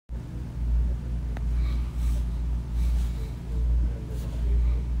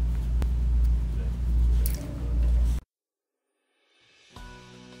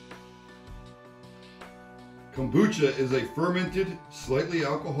Kombucha is a fermented, slightly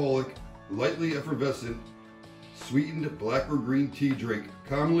alcoholic, lightly effervescent, sweetened black or green tea drink,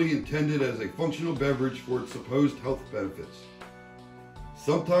 commonly intended as a functional beverage for its supposed health benefits.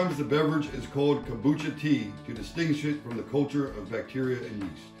 Sometimes the beverage is called kombucha tea to distinguish it from the culture of bacteria and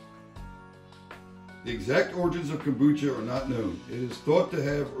yeast. The exact origins of kombucha are not known. It is thought to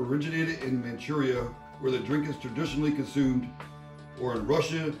have originated in Manchuria, where the drink is traditionally consumed, or in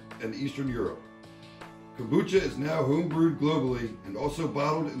Russia and Eastern Europe. Kombucha is now home-brewed globally and also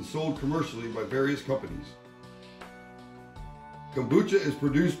bottled and sold commercially by various companies. Kombucha is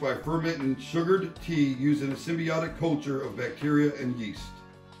produced by fermenting sugared tea using a symbiotic culture of bacteria and yeast.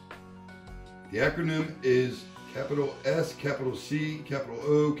 The acronym is capital S, capital C, capital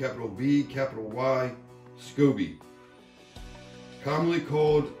O, capital V, capital Y, SCOBY, commonly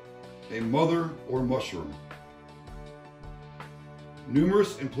called a mother or mushroom.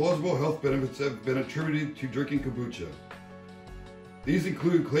 Numerous and plausible health benefits have been attributed to drinking kombucha. These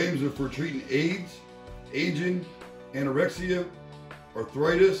include claims for treating AIDS, aging, anorexia,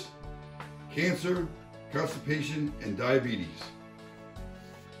 arthritis, cancer, constipation, and diabetes.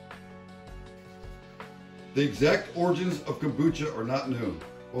 The exact origins of kombucha are not known.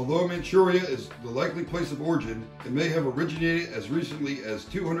 Although Manchuria is the likely place of origin, it may have originated as recently as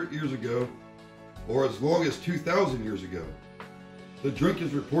 200 years ago or as long as 2,000 years ago. The drink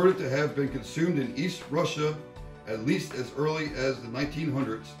is reported to have been consumed in East Russia at least as early as the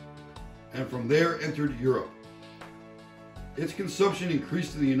 1900s, and from there entered Europe. Its consumption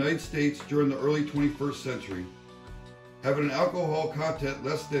increased in the United States during the early 21st century. Having an alcohol content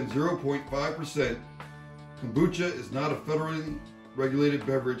less than 0.5%, kombucha is not a federally regulated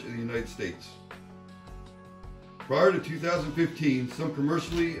beverage in the United States. Prior to 2015, some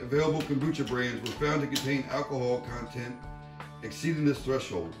commercially available kombucha brands were found to contain alcohol content exceeding this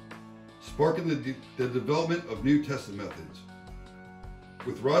threshold, sparking the development of new testing methods.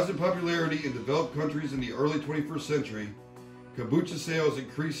 With rising popularity in developed countries in the early 21st century, kombucha sales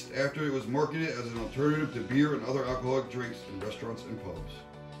increased after it was marketed as an alternative to beer and other alcoholic drinks in restaurants and pubs.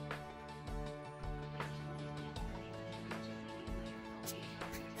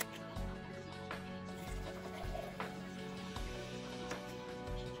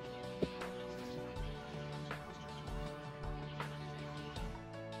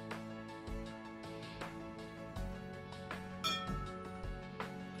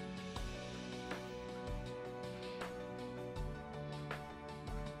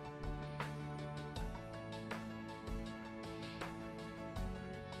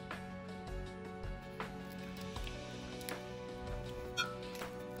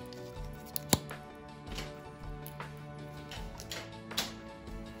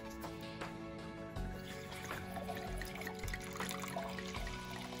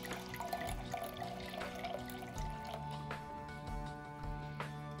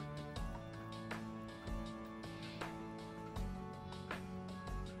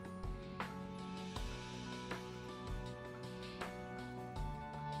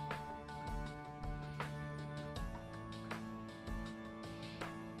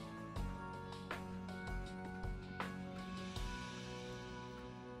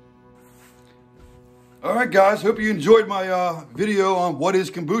 All right, guys, hope you enjoyed my video on what is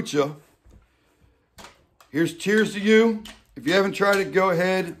kombucha. Here's cheers to you. If you haven't tried it, go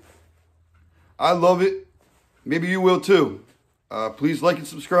ahead. I love it. Maybe you will too. Please like and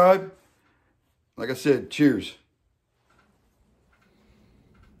subscribe. Like I said, cheers.